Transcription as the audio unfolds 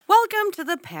Welcome to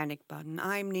the Panic Button.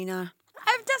 I'm Nina.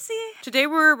 I'm Desi. Today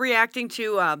we're reacting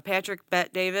to Patrick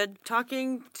Bet David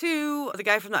talking to the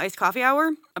guy from the Iced Coffee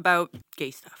Hour about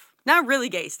gay stuff. Not really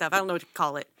gay stuff. I don't know what to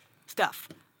call it. Stuff.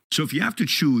 So if you have to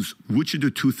choose which of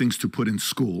the two things to put in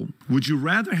school, would you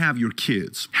rather have your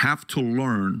kids have to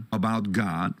learn about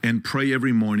God and pray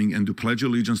every morning and do pledge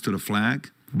allegiance to the flag,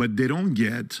 but they don't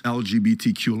get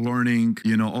LGBTQ learning,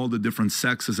 all the different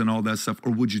sexes and all that stuff?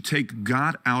 Or would you take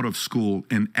God out of school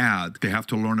and add they have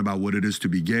to learn about what it is to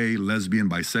be gay, lesbian,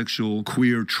 bisexual,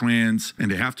 queer, trans, and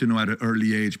they have to know at an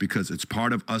early age because it's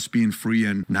part of us being free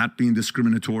and not being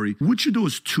discriminatory? Which of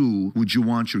those two would you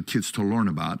want your kids to learn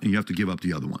about, and you have to give up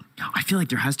the other one? I feel like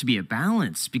there has to be a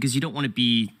balance because you don't want to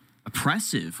be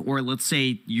oppressive, or let's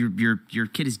say your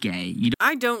kid is gay.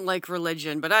 I don't like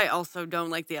religion, but I also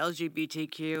don't like the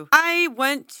LGBTQ. I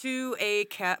went to a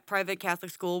private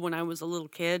Catholic school when I was a little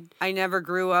kid. I never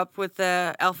grew up with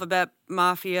the alphabet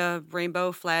mafia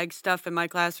rainbow flag stuff in my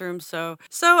classroom, so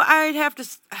I'd have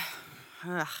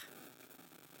to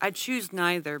I'd choose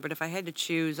neither, but if I had to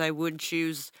choose, I would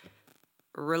choose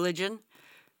religion,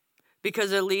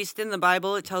 because at least in the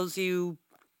Bible it tells you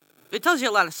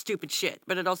a lot of stupid shit,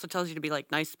 but it also tells you to be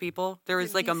like nice to people. There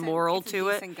is like a moral to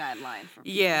it. It's a guideline for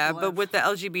people. Yeah, but with the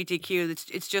LGBTQ,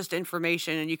 it's just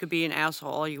information, and you could be an asshole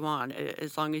all you want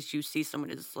as long as you see someone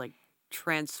as like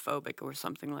transphobic or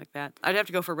something like that. I'd have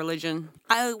to go for religion.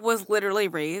 I was literally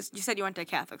raised. You said you went to a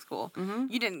Catholic school. Mm-hmm.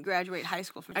 You didn't graduate high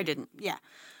school from. I didn't. Yeah,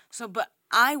 but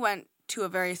I went to a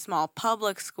very small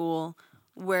public school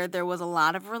where there was a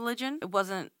lot of religion. It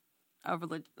wasn't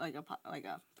like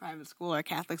a private school or a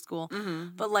Catholic school,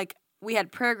 but like we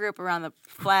had prayer group around the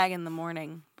flag in the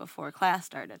morning before class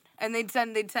started, and they'd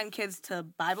send kids to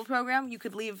Bible program. You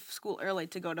could leave school early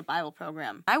to go to Bible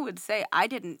program. I would say I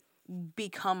didn't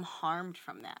become harmed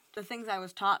from that. The things I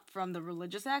was taught from the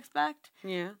religious aspect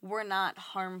were not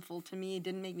harmful to me. It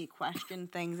didn't make me question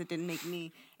things. It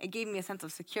gave me a sense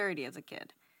of security as a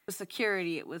kid. It was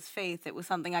security, it was faith, it was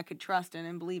something I could trust in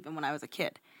and believe in when I was a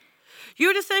kid. You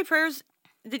were to say prayers.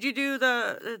 Did you do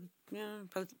the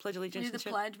pledge allegiance? We did the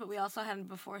pledge, but we also had a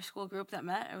before-school group that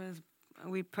met.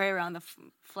 We pray around the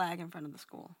flag in front of the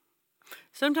school.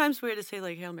 Sometimes we had to say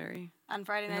like Hail Mary. On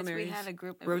Friday nights we had a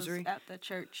group. Rosary. At the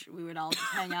church. We would all just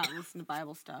hang out and listen to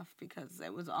Bible stuff because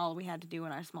it was all we had to do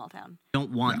in our small town.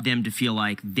 Don't want them to feel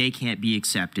like they can't be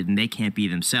accepted and they can't be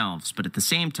themselves, but at the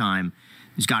same time,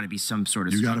 there's got to be some sort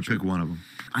of You got structure. to pick one of them.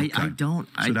 I don't.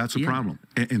 So that's a problem.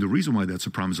 And the reason why that's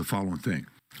a problem is the following thing.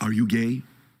 Are you gay?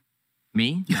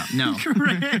 Me? No.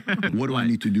 What do I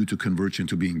need to do to convert you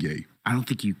into being gay? I don't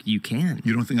think you can.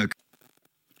 You don't think I...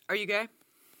 Are you gay?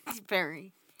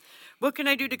 Very. What can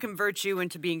I do to convert you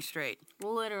into being straight?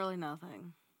 Literally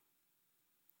nothing.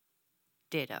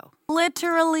 Ditto.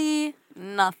 Literally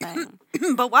nothing.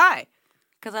 But why?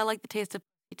 Because I like the taste of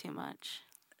too much.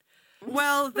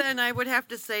 Well, then I would have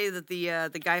to say that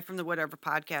the guy from the Whatever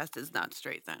podcast is not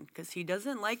straight then, because he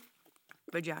doesn't like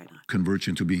vagina. Convert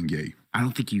you into being gay? I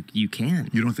don't think you can.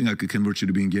 You don't think I could convert you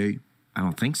to being gay? I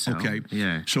don't think so. Okay.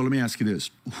 Yeah. So let me ask you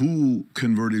this. Who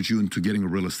converted you into getting a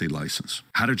real estate license?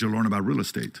 How did you learn about real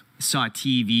estate? Saw a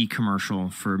TV commercial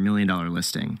for $1 Million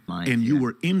Listing. And you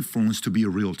were influenced to be a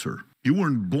realtor. You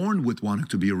weren't born with wanting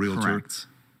to be a realtor. Correct.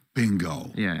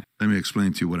 Bingo. Yeah. Let me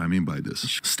explain to you what I mean by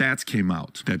this. Stats came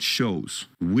out that shows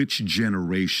which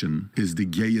generation is the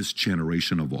gayest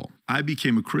generation of all. I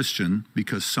became a Christian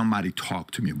because somebody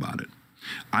talked to me about it.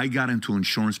 I got into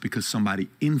insurance because somebody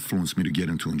influenced me to get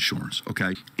into insurance,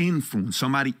 okay?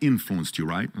 Somebody influenced you,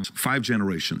 right? 5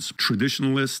 generations.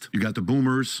 Traditionalist, you got the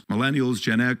boomers, millennials,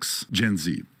 Gen X, Gen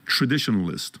Z.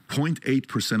 Traditionalist,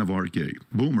 0.8% of our gay.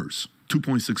 Boomers,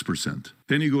 2.6%.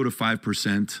 Then you go to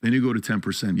 5%, then you go to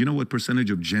 10%. You know what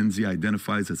percentage of Gen Z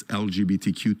identifies as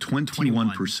LGBTQ?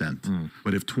 21%.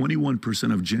 But if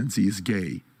 21% of Gen Z is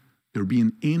gay, they're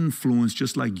being influenced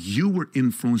just like you were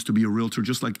influenced to be a realtor,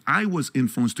 just like I was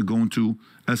influenced to go into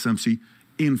SMC.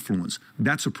 Influence.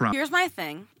 That's a problem. Here's my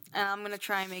thing, and I'm going to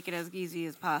try and make it as easy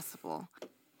as possible.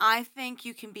 I think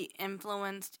you can be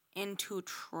influenced into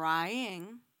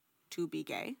trying to be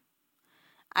gay.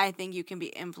 I think you can be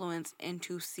influenced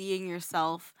into seeing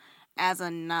yourself as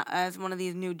one of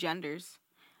these new genders.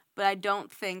 But I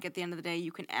don't think at the end of the day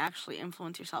you can actually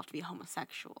influence yourself to be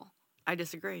homosexual. I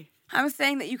disagree. I'm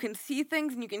saying that you can see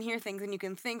things and you can hear things and you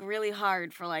can think really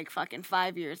hard for like fucking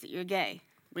 5 years that you're gay.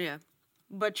 Yeah.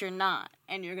 But you're not,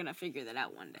 and you're going to figure that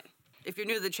out one day. If you're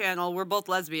new to the channel, we're both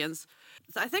lesbians.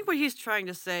 So I think what he's trying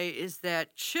to say is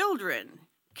that children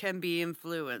can be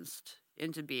influenced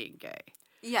into being gay.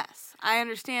 Yes, I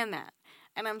understand that.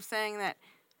 And I'm saying that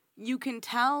you can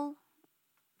tell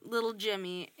little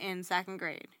Jimmy in 2nd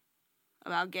grade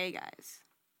about gay guys.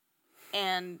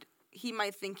 And he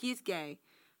might think he's gay,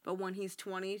 but when he's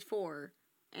 24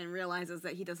 and realizes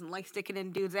that he doesn't like sticking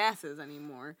in dudes' asses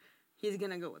anymore, he's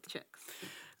gonna go with chicks.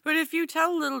 But if you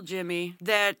tell little Jimmy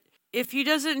that if he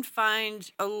doesn't find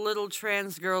a little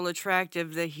trans girl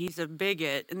attractive, that he's a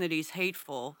bigot and that he's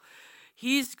hateful,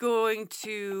 he's going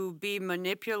to be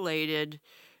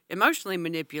emotionally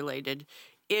manipulated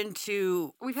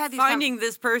into finding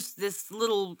this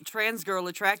little trans girl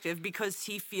attractive because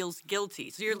he feels guilty.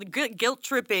 So you're guilt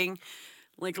tripping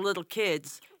like little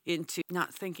kids into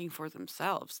not thinking for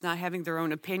themselves, not having their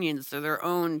own opinions or their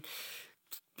own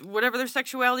whatever their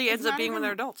sexuality ends up being when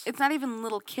they're adults. It's not even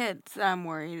little kids that I'm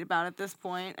worried about at this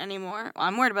point anymore. Well,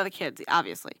 I'm worried about the kids,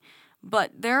 obviously.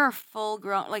 But there are full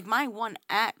grown, like my one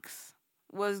ex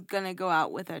was going to go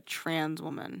out with a trans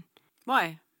woman.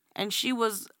 Why? And she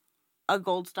was a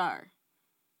gold star.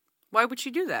 Why would she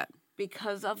do that?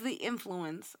 Because of the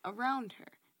influence around her.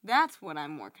 That's what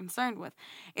I'm more concerned with.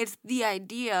 It's the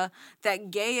idea that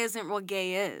gay isn't what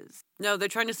gay is. No, they're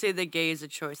trying to say that gay is a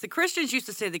choice. The Christians used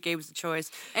to say that gay was a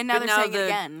choice. And now they're saying it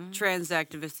again. Trans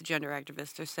activists, the gender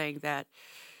activists are saying that.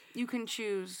 You can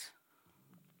choose.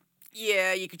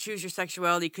 Yeah, you can choose your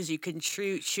sexuality because you can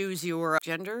choose your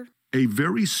gender. A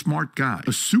very smart guy,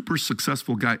 a super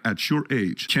successful guy at your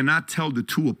age cannot tell the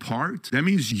two apart. That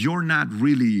means you're not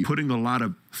really putting a lot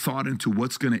of thought into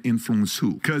what's going to influence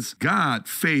who. Because God,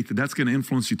 faith, that's going to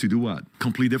influence you to do what?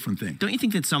 Complete different thing. Don't you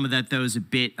think that some of that, though, is a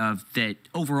bit of that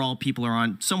overall people are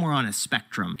on somewhere on a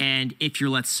spectrum? And if you're,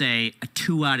 let's say, a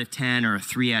 2 out of 10 or a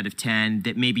 3 out of 10,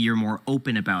 that maybe you're more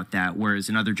open about that, whereas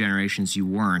in other generations you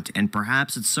weren't. And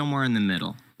perhaps it's somewhere in the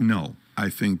middle. No. I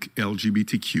think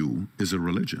LGBTQ is a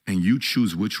religion, and you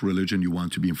choose which religion you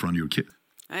want to be in front of your kid.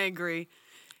 I agree.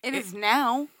 It is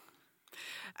now.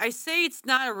 I say it's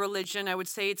not a religion. I would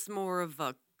say it's more of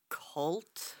a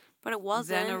cult. But it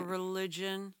wasn't. Than a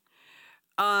religion.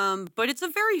 But it's a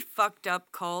very fucked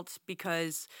up cult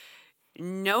because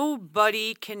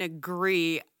nobody can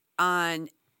agree on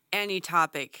any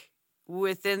topic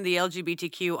within the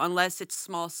LGBTQ unless it's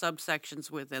small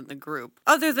subsections within the group.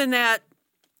 Other than that,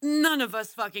 none of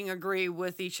us fucking agree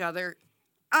with each other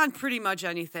on pretty much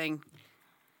anything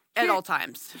at all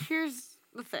times. Here's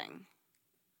the thing.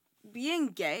 Being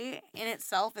gay in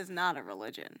itself is not a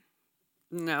religion.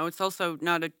 No, it's also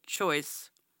not a choice.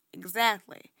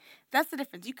 Exactly. That's the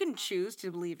difference. You can choose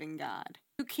to believe in God.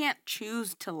 You can't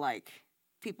choose to like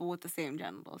people with the same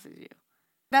genitals as you.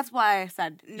 That's why I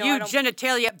said no. You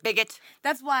genitalia bigot.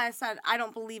 That's why I said I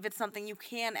don't believe it's something you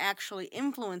can actually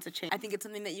influence a change. I think it's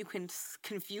something that you can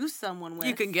confuse someone with.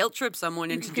 You can guilt trip someone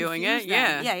into doing it.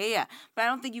 Them. Yeah. But I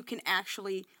don't think you can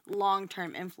actually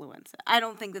long-term influence it. I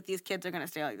don't think that these kids are going to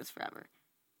stay like this forever.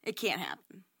 It can't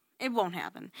happen. It won't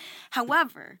happen.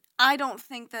 However, I don't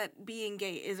think that being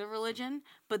gay is a religion,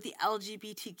 but the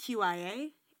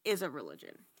LGBTQIA is a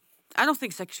religion. I don't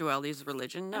think sexuality is a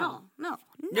religion. No.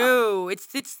 No. It's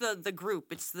the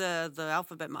group. It's the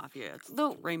alphabet mafia. It's the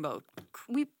rainbow.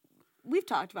 We've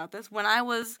talked about this. When I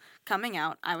was coming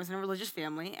out, I was in a religious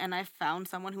family, and I found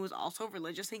someone who was also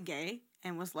religiously gay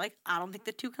and was like, I don't think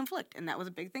the two conflict, and that was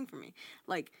a big thing for me.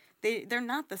 Like, they're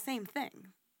not the same thing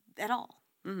at all.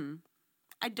 Mm-hmm.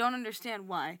 I don't understand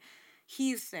why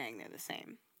he's saying they're the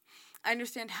same. I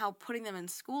understand how putting them in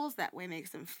schools that way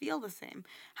makes them feel the same.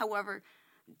 However,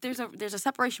 there's a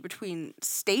separation between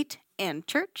state and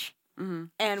church,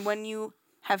 and when you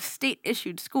have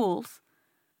state-issued schools,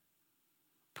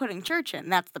 putting church in,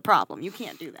 that's the problem. You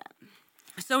can't do that.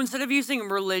 So instead of using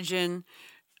religion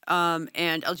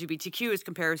and LGBTQ as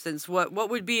comparisons, what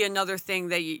would be another thing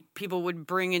that people would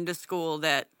bring into school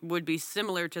that would be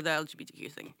similar to the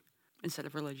LGBTQ thing instead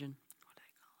of religion? What do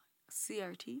I call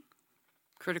it? CRT?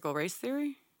 Critical race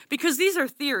theory? Because these are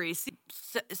theories.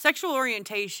 Sexual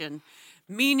orientation,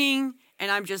 meaning,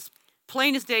 and I'm just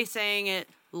plain as day saying it,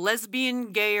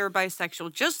 lesbian, gay, or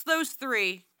bisexual. Just those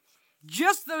three.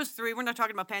 We're not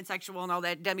talking about pansexual and all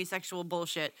that demisexual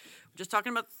bullshit. We're just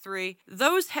talking about the three.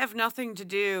 Those have nothing to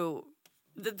do.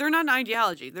 They're not an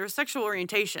ideology. They're a sexual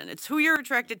orientation. It's who you're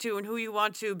attracted to and who you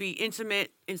want to be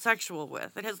intimate and sexual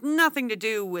with. It has nothing to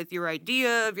do with your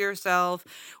idea of yourself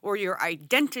or your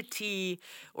identity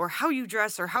or how you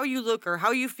dress or how you look or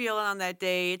how you feel on that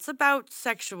day. It's about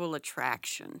sexual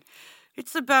attraction.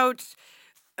 It's about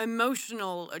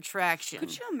emotional attraction.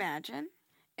 Could you imagine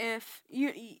if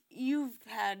you've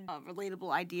had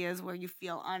relatable ideas where you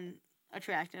feel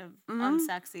unattractive,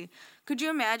 unsexy? Could you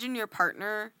imagine your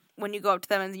partner, when you go up to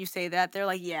them and you say that, they're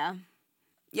like, yeah,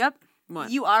 yep,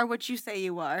 what? You are what you say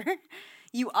you are.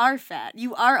 You are fat.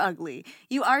 You are ugly.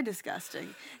 You are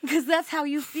disgusting. Because that's how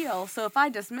you feel. So if I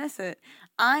dismiss it,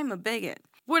 I'm a bigot.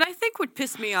 What I think would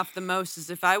piss me off the most is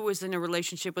if I was in a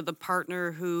relationship with a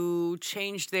partner who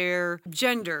changed their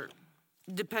gender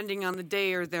depending on the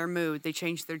day or their mood. They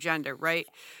changed their gender, right?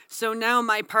 So now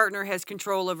my partner has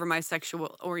control over my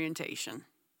sexual orientation.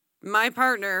 My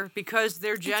partner, because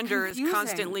their gender is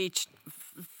constantly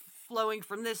flowing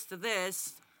from this to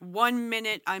this, 1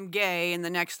 minute I'm gay and the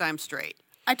next I'm straight.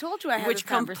 I told you I had which this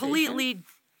conversation. Completely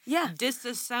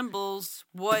disassembles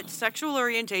what sexual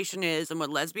orientation is and what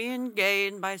lesbian, gay,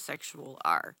 and bisexual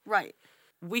are. Right.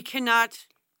 We cannot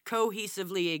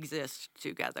cohesively exist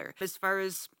together. As far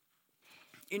as,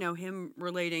 him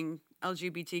relating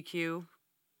LGBTQ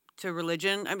to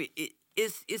religion, I mean,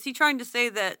 is he trying to say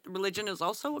that religion is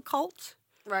also a cult?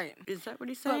 Right. Is that what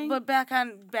he's saying? But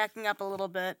backing up a little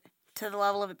bit to the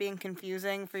level of it being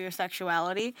confusing for your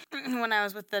sexuality, when I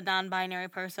was with the non-binary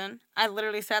person, I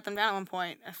literally sat them down at one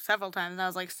point several times, and I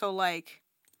was like, so, like,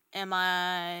 am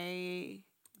I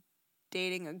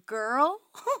dating a girl?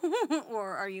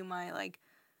 Or are you my, like,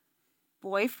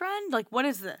 boyfriend? Like, what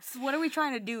is this? What are we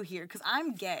trying to do here? Because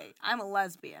I'm gay. I'm a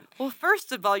lesbian. Well,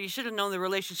 first of all, you should have known the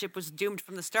relationship was doomed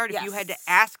from the start if you had to Yes.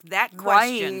 ask that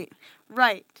question.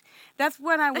 Right. That's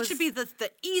when I was... That should be the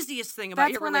easiest thing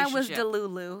about your relationship. That's when I was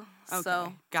Delulu. Okay,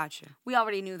 So gotcha. we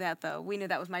already knew that, though. We knew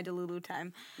that was my Delulu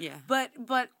time. Yeah. But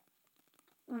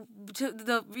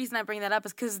the reason I bring that up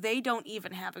is because they don't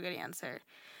even have a good answer.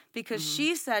 Because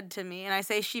she said to me, and I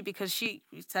say she because she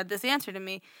said this answer to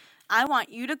me, I want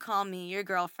you to call me your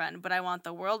girlfriend, but I want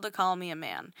the world to call me a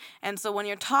man. And so when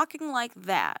you're talking like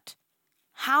that,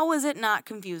 how is it not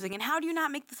confusing? And how do you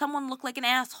not make someone look like an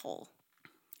asshole?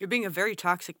 You're being a very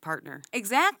toxic partner.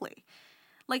 Exactly.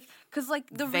 Like, because, like,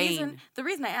 the Vain.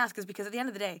 reason I ask is because at the end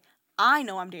of the day, I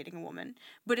know I'm dating a woman,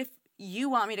 but if you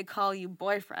want me to call you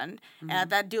boyfriend, at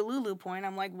that Delulu point,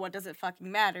 I'm like, what does it fucking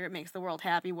matter? It makes the world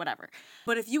happy, whatever.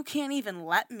 But if you can't even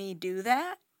let me do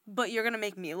that, but you're going to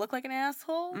make me look like an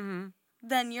asshole,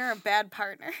 then you're a bad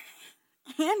partner.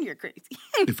 And you're crazy.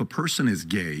 If a person is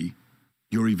gay,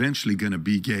 you're eventually going to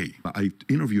be gay. I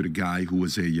interviewed a guy who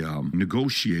was a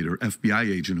negotiator, FBI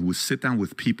agent, who would sit down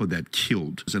with people that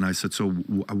killed. And I said, so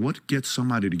what gets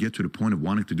somebody to get to the point of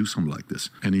wanting to do something like this?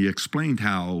 And he explained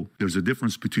how there's a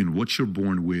difference between what you're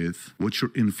born with, what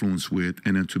you're influenced with,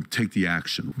 and then to take the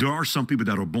action. There are some people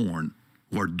that are born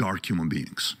who are dark human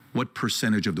beings. What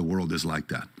percentage of the world is like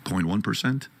that?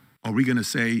 0.1%? Are we going to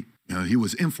say he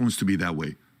was influenced to be that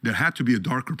way? There had to be a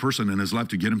darker person in his life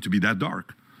to get him to be that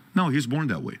dark. No, he's born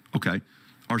that way. Okay.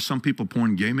 Are some people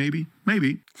born gay, maybe?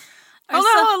 Maybe. Hold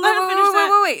on, let him finish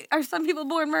that. Wait. Are some people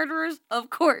born murderers? Of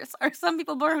course. Are some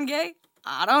people born gay?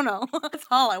 I don't know. That's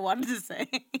all I wanted to say.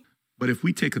 But if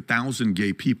we take 1,000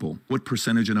 gay people, what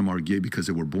percentage of them are gay because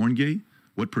they were born gay?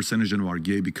 What percentage of them are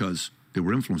gay because they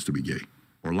were influenced to be gay?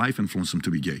 Or life influenced them to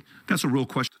be gay? That's a real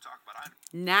question to talk about.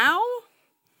 Now?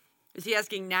 Is he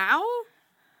asking now?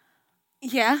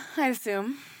 Yeah, I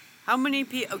assume. How many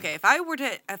people? Okay, if I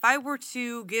were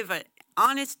to give an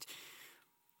honest,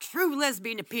 true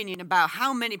lesbian opinion about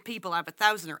how many people out of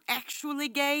 1,000 are actually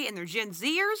gay and they're Gen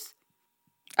Zers,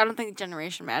 I don't think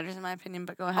generation matters in my opinion,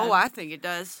 but go ahead. oh, I think it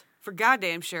does. For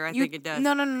goddamn sure, I think it does.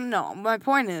 No. My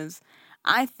point is,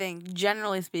 I think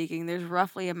generally speaking, there's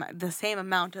roughly the same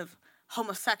amount of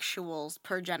homosexuals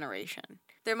per generation.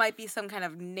 There might be some kind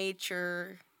of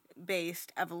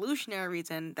nature-based evolutionary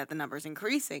reason that the number is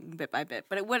increasing bit by bit,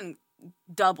 but it wouldn't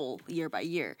double year by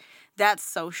year. That's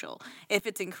social. If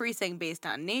it's increasing based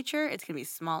on nature, it's going to be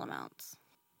small amounts.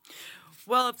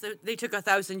 Well, if they took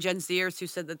 1,000 Gen Zers who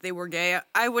said that they were gay,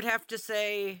 I would have to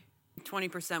say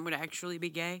 20% would actually be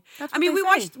gay. That's I what mean,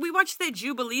 they say. we watched that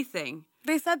Jubilee thing.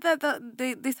 They said that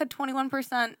they said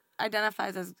 21%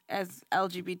 identifies as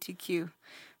LGBTQ.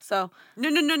 So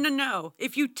No.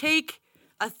 If you take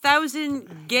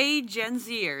 1,000 gay Gen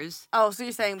Zers, so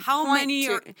you're saying how many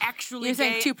are actually You're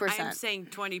gay? saying 2%. I'm saying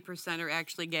 20% are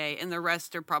actually gay, and the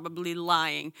rest are probably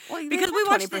lying. Well, because they we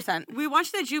watched 20%. we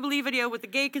watched that Jubilee video with the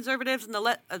gay conservatives and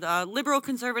the liberal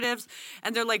conservatives,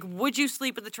 and they're like, "Would you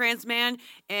sleep with a trans man?"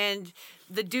 And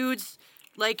the dudes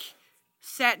like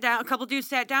sat down. A couple dudes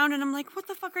sat down, and I'm like, "What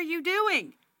the fuck are you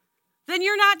doing? Then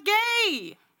you're not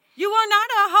gay. You are not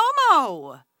a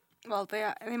homo." Well,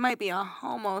 they might be a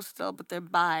homo still, but they're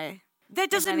bi.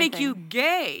 That doesn't make you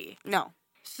gay. No.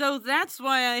 So that's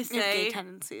why I You have say gay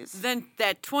tendencies. then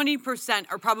that 20%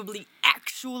 are probably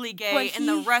actually gay But and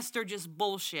the rest are just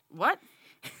bullshit. What?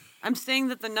 I'm saying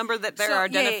that the number that they're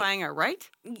identifying are right?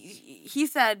 He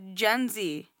said Gen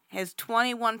Z has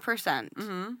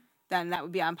 21%. Then that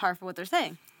would be on par for what they're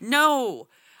saying. No.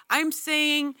 I'm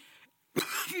saying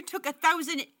you took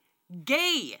 1,000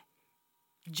 gay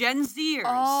Gen Zers.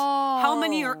 How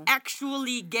many are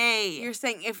actually gay? You're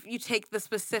saying if you take the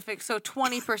specific, so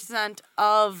 20%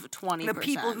 of 20%. The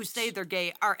people who say they're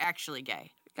gay are actually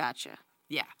gay. Gotcha.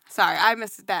 Yeah. Sorry, I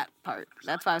missed that part.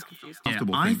 That's why I was confused. Yeah,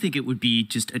 Comfortable I thing. think it would be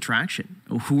just attraction.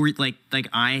 Who are like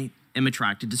I am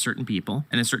attracted to certain people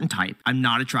and a certain type. I'm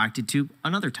not attracted to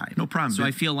another type. No problem. So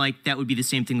I feel like that would be the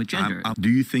same thing with gender. Do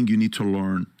you think you need to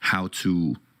learn how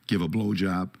to give a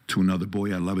blowjob to another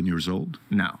boy at 11 years old?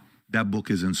 No. That book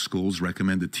is in schools,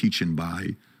 recommended teaching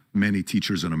by many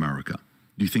teachers in America.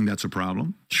 Do you think that's a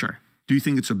problem? Sure. Do you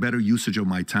think it's a better usage of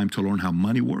my time to learn how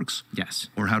money works? Yes.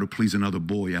 Or how to please another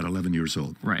boy at 11 years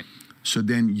old? Right. So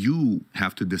then you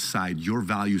have to decide your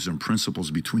values and principles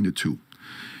between the two.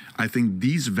 I think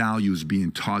these values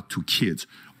being taught to kids,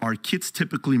 are kids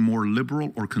typically more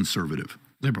liberal or conservative?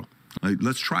 Liberal. Like,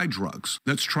 let's try drugs.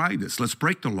 Let's try this. Let's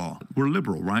break the law. We're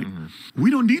liberal, right? We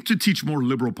don't need to teach more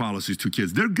liberal policies to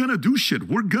kids. They're going to do shit.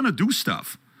 We're going to do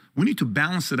stuff. We need to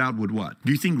balance it out with what?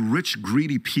 Do you think rich,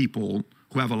 greedy people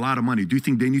who have a lot of money, do you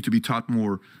think they need to be taught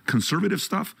more conservative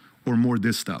stuff or more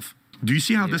this stuff? Do you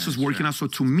see how this is working out? So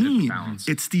to me, balance.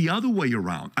 it's the other way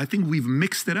around. I think we've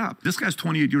mixed it up. This guy's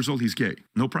 28 years old. He's gay.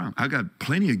 No problem. I got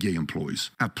plenty of gay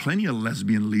employees. I have plenty of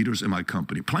lesbian leaders in my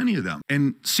company. Plenty of them.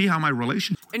 And see how my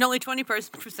relationship. And only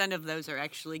 20% of those are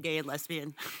actually gay and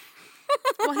lesbian.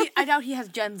 Well, I doubt he has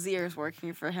Gen Zers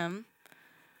working for him.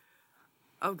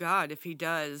 Oh, God, if he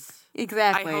does.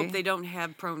 Exactly. I hope they don't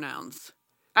have pronouns.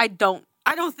 I don't.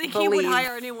 I don't think he would Believe.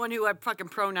 hire anyone who had fucking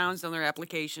pronouns on their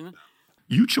application.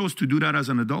 You chose to do that as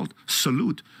an adult.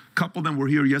 Salute. Couple of them were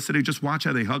here yesterday. Just watch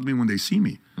how they hug me when they see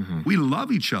me. We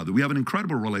love each other. We have an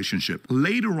incredible relationship.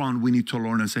 Later on, we need to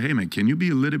learn and say, hey, man, can you be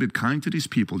a little bit kind to these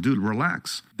people? Dude,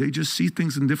 relax. They just see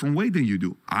things in a different way than you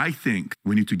do. I think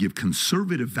we need to give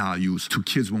conservative values to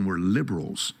kids when we're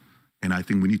liberals. And I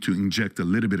think we need to inject a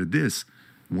little bit of this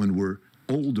when we're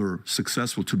older,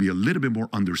 successful, to be a little bit more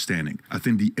understanding. I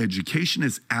think the education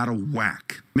is out of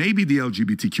whack. Maybe the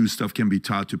LGBTQ stuff can be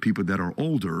taught to people that are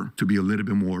older to be a little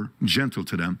bit more gentle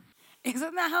to them.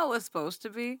 Isn't that how it was supposed to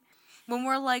be? When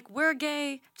we're like, we're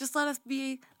gay, just let us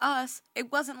be us.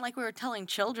 It wasn't like we were telling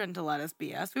children to let us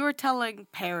be us. We were telling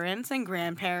parents and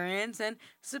grandparents and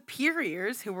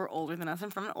superiors who were older than us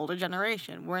and from an older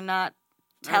generation. We're not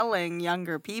telling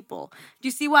younger people. Do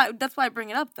you see why? That's why I bring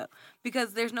it up, though.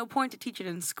 Because there's no point to teach it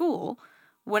in school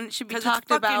when it should be Because talked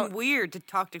it's fucking about. weird to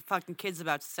talk to fucking kids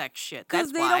about sex shit.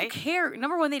 Because That's they why. don't care.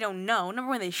 Number one, they don't know.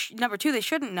 Number two, they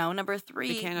shouldn't know. Number three,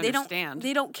 They can't don't. understand.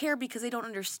 They don't care because they don't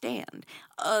understand.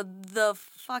 The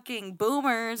fucking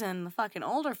boomers and the fucking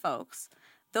older folks,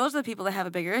 those are the people that have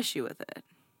a bigger issue with it.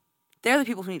 They're the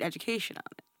people who need education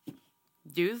on it.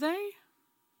 Do they?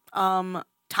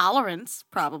 Tolerance,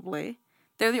 probably.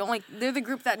 They're the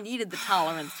group that needed the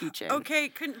tolerance teaching. Okay,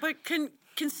 can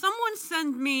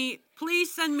someone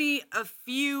please send me a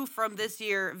few from this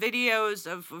year videos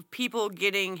of people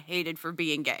getting hated for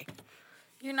being gay?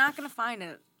 You're not gonna find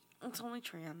it. It's only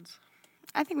trans.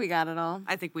 I think we got it all.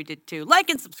 I think we did too. Like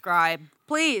and subscribe.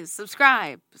 Please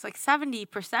subscribe. It's like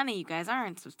 70% of you guys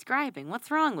aren't subscribing.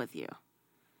 What's wrong with you?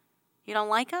 You don't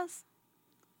like us?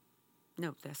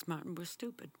 No, that's smart and we're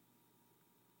stupid.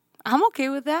 I'm okay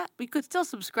with that. We could still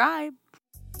subscribe.